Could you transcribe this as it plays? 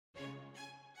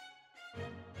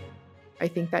I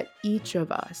think that each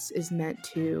of us is meant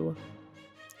to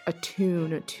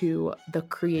attune to the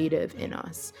creative in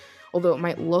us, although it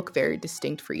might look very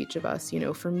distinct for each of us.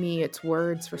 For me, it's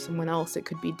words. For someone else, it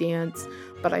could be dance.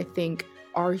 But I think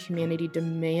our humanity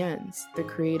demands the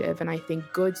creative, and I think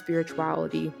good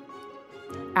spirituality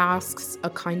asks a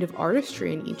kind of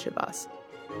artistry in each of us.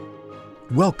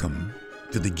 Welcome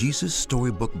to the Jesus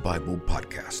Storybook Bible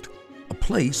Podcast, a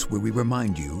place where we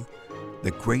remind you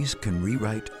that grace can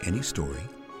rewrite any story,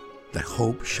 that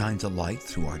hope shines a light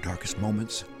through our darkest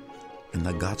moments, and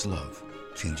that God's love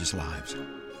changes lives.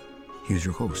 Here's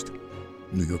your host,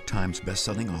 New York Times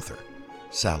bestselling author,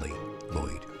 Sally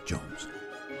Lloyd Jones.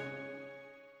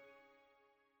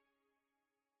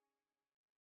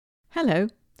 Hello,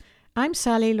 I'm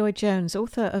Sally Lloyd Jones,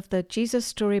 author of the Jesus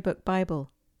Storybook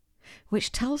Bible,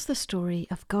 which tells the story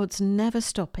of God's never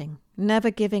stopping,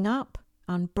 never giving up,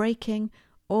 unbreaking,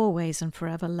 always and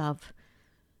forever love.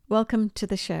 Welcome to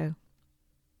the show.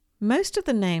 Most of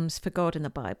the names for God in the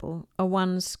Bible are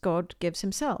ones God gives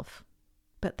himself.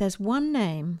 But there's one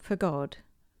name for God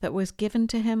that was given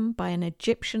to him by an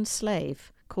Egyptian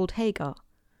slave called Hagar,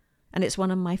 and it's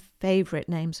one of my favourite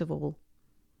names of all.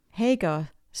 Hagar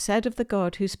said of the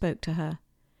God who spoke to her,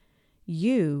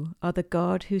 "You are the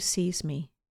God who sees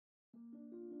me."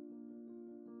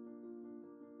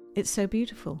 It's so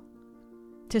beautiful.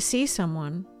 To see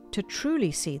someone, to truly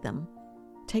see them,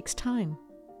 takes time,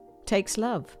 takes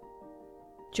love.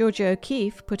 Georgia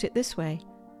O'Keeffe put it this way: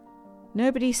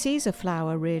 "Nobody sees a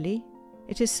flower, really.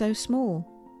 It is so small.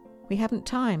 We haven't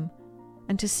time,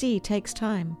 and to see takes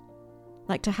time,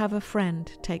 like to have a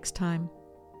friend takes time."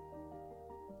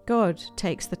 God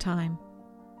takes the time.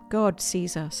 God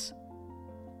sees us.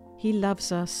 He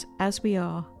loves us as we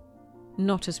are,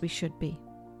 not as we should be.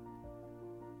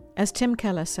 As Tim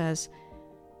Keller says,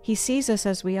 he sees us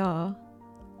as we are,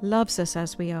 loves us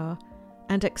as we are,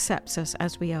 and accepts us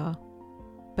as we are.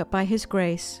 But by his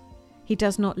grace, he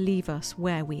does not leave us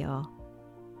where we are.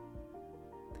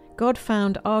 God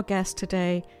found our guest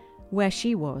today where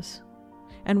she was,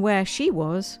 and where she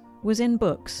was in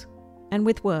books, and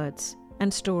with words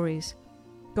and stories.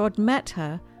 God met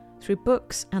her through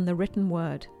books and the written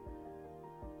word.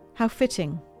 How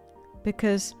fitting,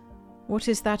 because what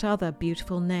is that other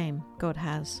beautiful name God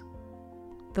has?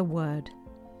 The Word.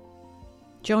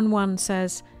 John 1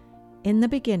 says, "In the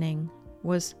beginning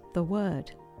was the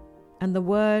Word, and the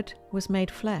Word was made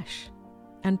flesh,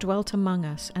 and dwelt among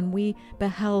us, and we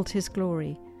beheld his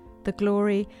glory, the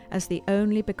glory as the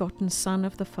only begotten Son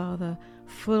of the Father,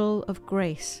 full of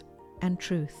grace and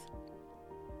truth."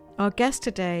 Our guest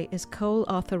today is Cole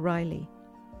Arthur Riley.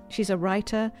 She's a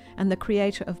writer and the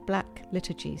creator of Black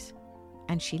Liturgies,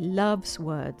 and she loves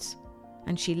words,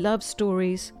 and she loves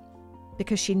stories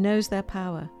because she knows their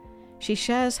power. She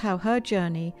shares how her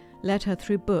journey led her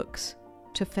through books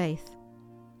to faith.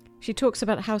 She talks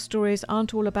about how stories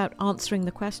aren't all about answering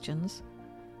the questions,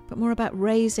 but more about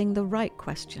raising the right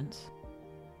questions.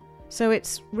 So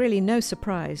it's really no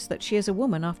surprise that she is a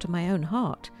woman after my own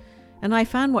heart, and I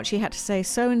found what she had to say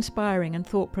so inspiring and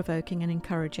thought-provoking and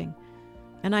encouraging.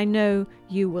 And I know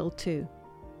you will too.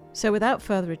 So without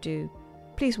further ado,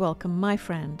 please welcome my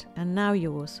friend, and now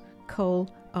yours, Cole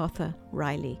Arthur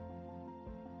Riley.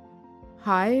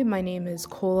 Hi, my name is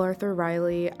Cole Arthur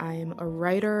Riley. I'm a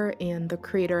writer and the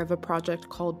creator of a project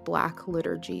called Black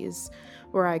Liturgies,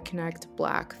 where I connect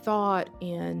Black thought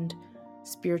and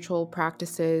spiritual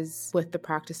practices with the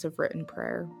practice of written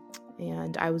prayer.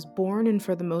 And I was born and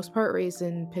for the most part raised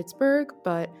in Pittsburgh,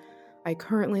 but I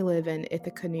currently live in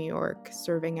Ithaca, New York,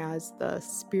 serving as the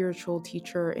spiritual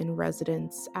teacher in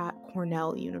residence at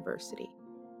Cornell University.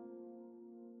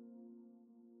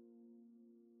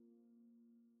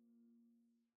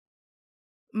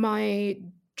 My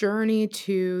journey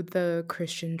to the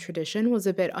Christian tradition was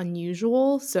a bit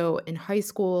unusual. So in high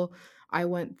school, I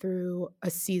went through a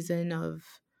season of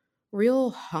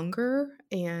real hunger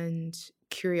and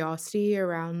curiosity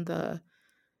around the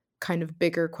kind of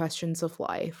bigger questions of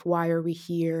life. Why are we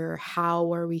here?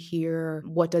 How are we here?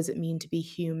 What does it mean to be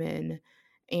human?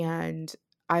 And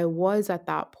I was at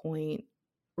that point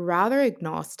rather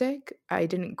agnostic. I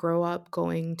didn't grow up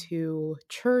going to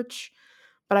church,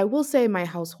 but I will say my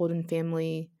household and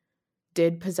family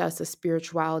did possess a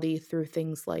spirituality through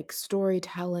things like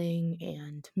storytelling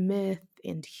and myth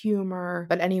and humor.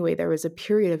 But anyway, there was a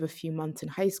period of a few months in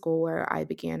high school where I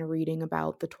began reading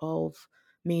about the 12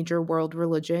 major world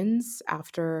religions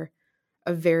after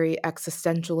a very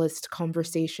existentialist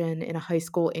conversation in a high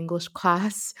school English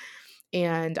class.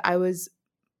 And I was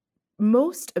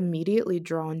most immediately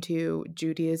drawn to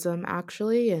Judaism,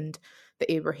 actually, and the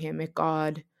Abrahamic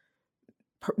God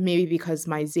maybe because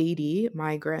my Zaidi,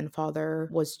 my grandfather,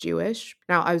 was Jewish.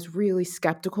 Now, I was really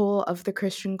skeptical of the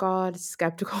Christian God,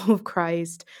 skeptical of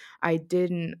Christ. I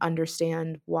didn't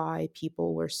understand why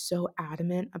people were so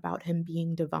adamant about him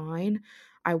being divine.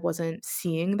 I wasn't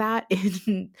seeing that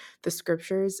in the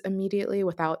scriptures immediately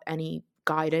without any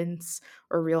guidance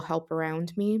or real help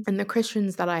around me. And the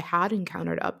Christians that I had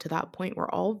encountered up to that point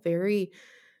were all very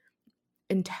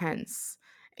intense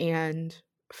and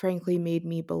frankly made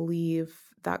me believe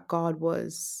that God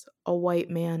was a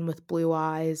white man with blue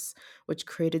eyes, which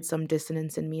created some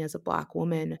dissonance in me as a Black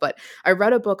woman. But I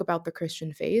read a book about the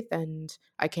Christian faith and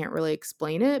I can't really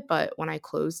explain it. But when I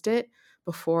closed it,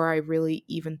 before I really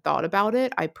even thought about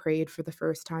it, I prayed for the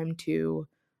first time to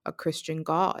a Christian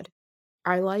God.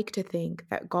 I like to think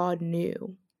that God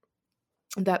knew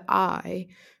that I,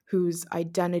 whose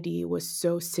identity was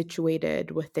so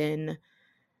situated within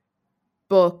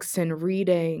books and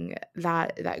reading,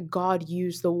 that God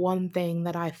used the one thing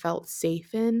that I felt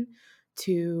safe in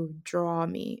to draw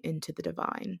me into the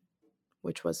divine,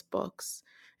 which was books.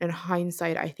 In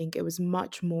hindsight, I think it was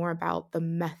much more about the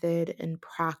method and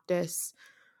practice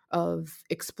of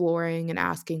exploring and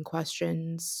asking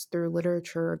questions through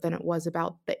literature than it was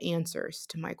about the answers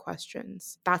to my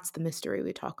questions. That's the mystery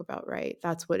we talk about, right?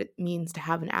 That's what it means to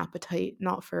have an appetite,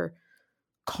 not for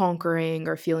conquering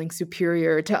or feeling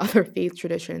superior to other faith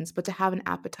traditions, but to have an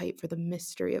appetite for the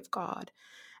mystery of God.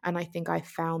 And I think I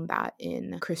found that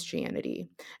in Christianity.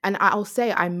 And I'll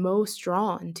say I'm most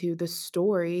drawn to the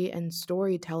story and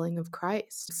storytelling of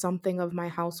Christ. Something of my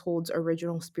household's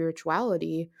original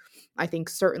spirituality, I think,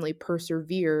 certainly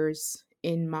perseveres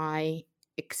in my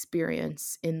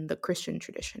experience in the Christian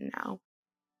tradition now.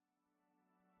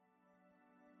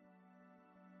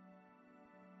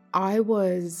 I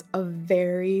was a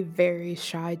very, very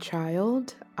shy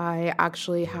child. I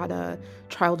actually had a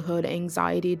childhood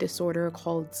anxiety disorder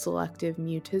called selective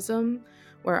mutism,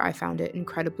 where I found it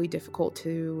incredibly difficult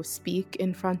to speak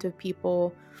in front of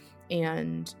people.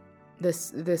 And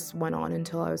this went on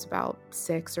until I was about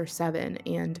 6 or 7.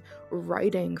 And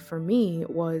writing for me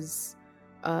was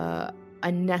a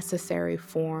necessary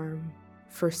form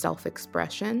for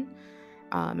self-expression.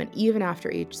 And even after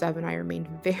age 7, I remained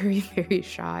very, very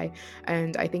shy.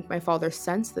 And I think my father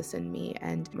sensed this in me.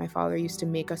 And my father used to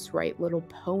make us write little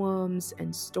poems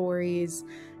and stories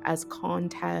as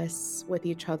contests with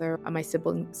each other. My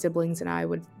siblings and I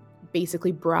would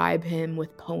basically bribe him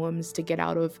with poems to get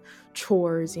out of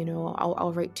chores.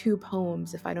 I'll write 2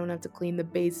 poems if I don't have to clean the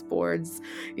baseboards,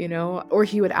 or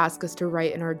he would ask us to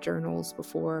write in our journals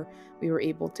before we were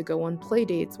able to go on play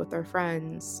dates with our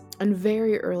friends. And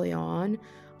very early on,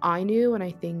 I knew, and I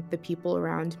think the people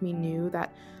around me knew,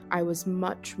 that I was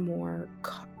much more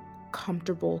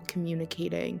comfortable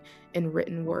communicating in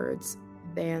written words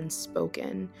than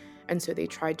spoken. And so they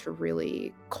tried to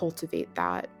really cultivate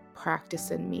that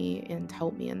practice in me and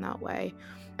help me in that way.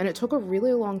 And it took a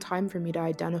really long time for me to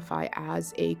identify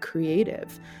as a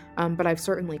creative. But I've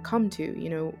certainly come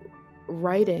to,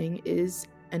 writing is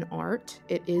an art.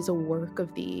 It is a work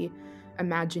of the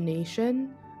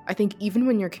imagination. I think even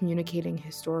when you're communicating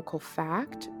historical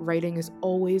fact, writing is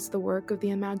always the work of the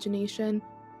imagination.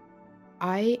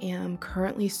 I am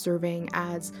currently serving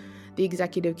as the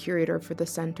executive curator for the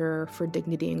Center for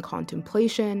Dignity and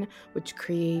Contemplation, which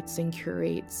creates and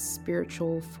curates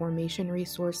spiritual formation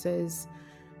resources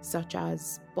such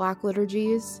as Black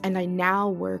liturgies. And I now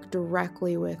work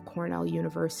directly with Cornell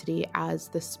University as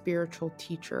the spiritual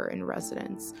teacher in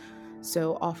residence,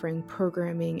 so offering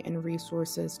programming and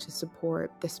resources to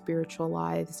support the spiritual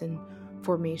lives and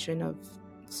formation of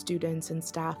students and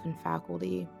staff and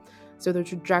faculty. So the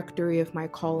trajectory of my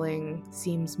calling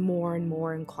seems more and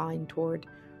more inclined toward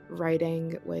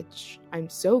writing, which I'm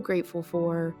so grateful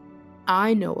for.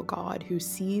 I know a God who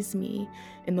sees me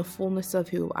in the fullness of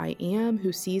who I am,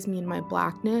 who sees me in my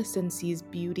Blackness and sees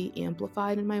beauty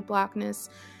amplified in my Blackness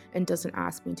and doesn't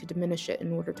ask me to diminish it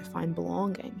in order to find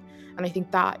belonging. And I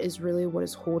think that is really what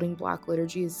is holding Black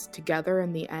liturgies together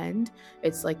in the end.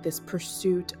 It's like this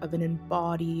pursuit of an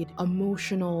embodied,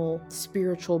 emotional,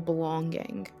 spiritual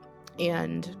belonging.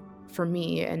 And for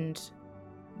me and,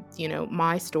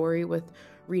 my story with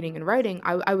reading and writing,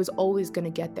 I was always going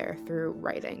to get there through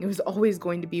writing. It was always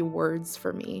going to be words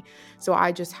for me. So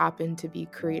I just happened to be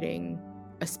creating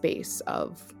a space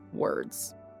of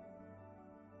words.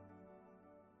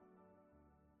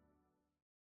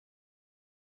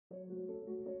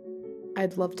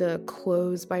 I'd love to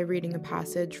close by reading a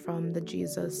passage from the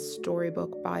Jesus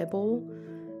Storybook Bible.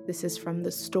 This is from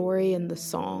the Story and the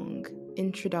Song,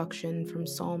 introduction from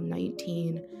Psalm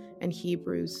 19 and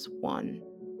Hebrews 1.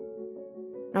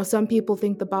 Now, some people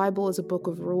think the Bible is a book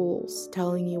of rules,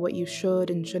 telling you what you should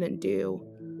and shouldn't do.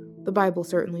 The Bible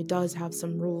certainly does have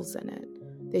some rules in it.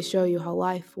 They show you how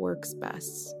life works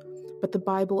best. But the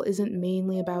Bible isn't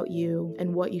mainly about you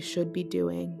and what you should be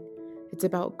doing. It's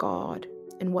about God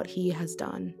and what He has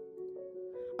done.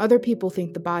 Other people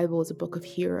think the Bible is a book of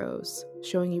heroes,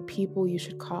 showing you people you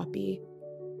should copy.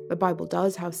 The Bible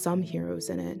does have some heroes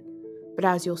in it, but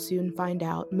as you'll soon find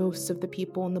out, most of the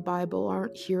people in the Bible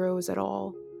aren't heroes at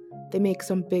all. They make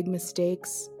some big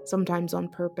mistakes, sometimes on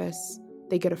purpose.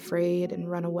 They get afraid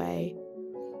and run away.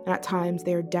 And at times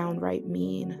they are downright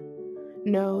mean.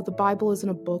 No, the Bible isn't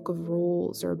a book of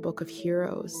rules or a book of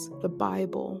heroes. The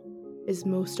Bible is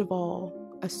most of all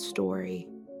a story.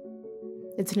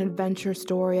 It's an adventure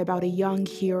story about a young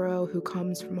hero who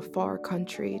comes from a far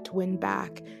country to win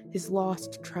back his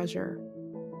lost treasure.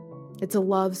 It's a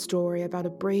love story about a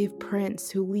brave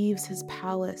prince who leaves his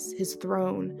palace, his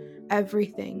throne,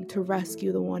 everything to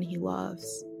rescue the one he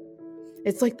loves.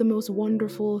 It's like the most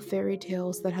wonderful of fairy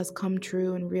tales that has come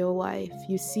true in real life.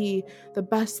 You see, the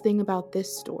best thing about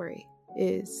this story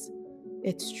is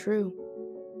it's true.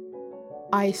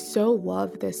 I so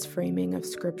love this framing of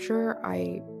scripture.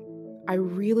 I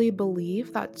really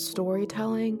believe that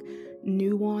storytelling,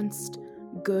 nuanced,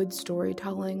 good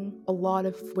storytelling, a lot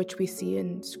of which we see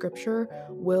in scripture,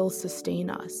 will sustain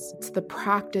us. It's the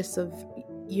practice of,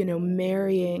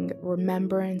 marrying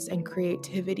remembrance and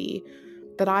creativity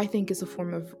that I think is a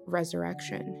form of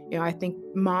resurrection. I think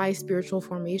my spiritual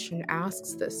formation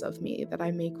asks this of me, that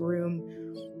I make room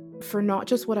for not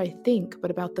just what I think,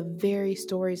 but about the very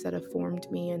stories that have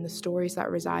formed me and the stories that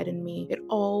reside in me. It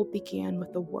all began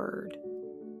with the Word.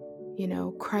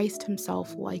 Christ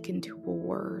Himself likened to a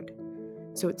word.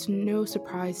 So it's no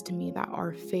surprise to me that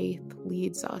our faith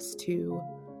leads us to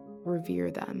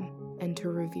revere them and to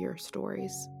revere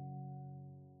stories.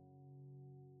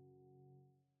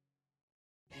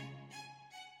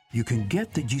 You can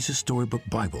get the Jesus Storybook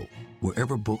Bible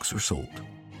wherever books are sold.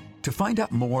 To find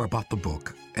out more about the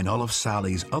book and all of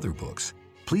Sally's other books,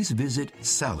 please visit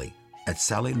Sally at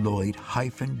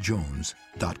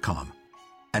SallyLloyd-Jones.com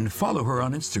and follow her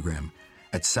on Instagram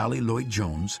at Sally Lloyd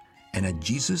Jones and at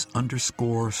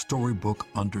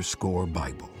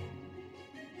Jesus_Storybook_Bible.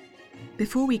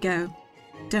 Before we go,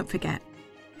 don't forget,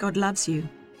 God loves you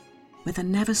with a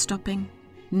never-stopping,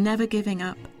 never giving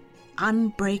up,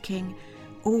 unbreaking,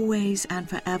 always and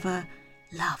forever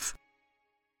love.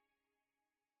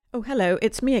 Oh, hello,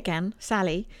 it's me again,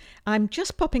 Sally. I'm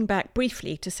just popping back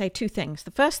briefly to say two things.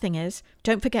 The first thing is,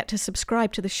 don't forget to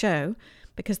subscribe to the show,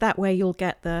 because that way you'll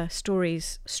get the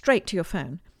stories straight to your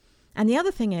phone. And the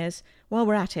other thing is, while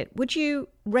we're at it, would you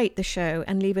rate the show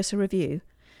and leave us a review?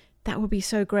 That would be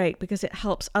so great, because it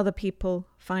helps other people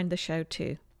find the show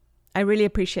too. I really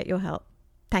appreciate your help.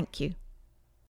 Thank you.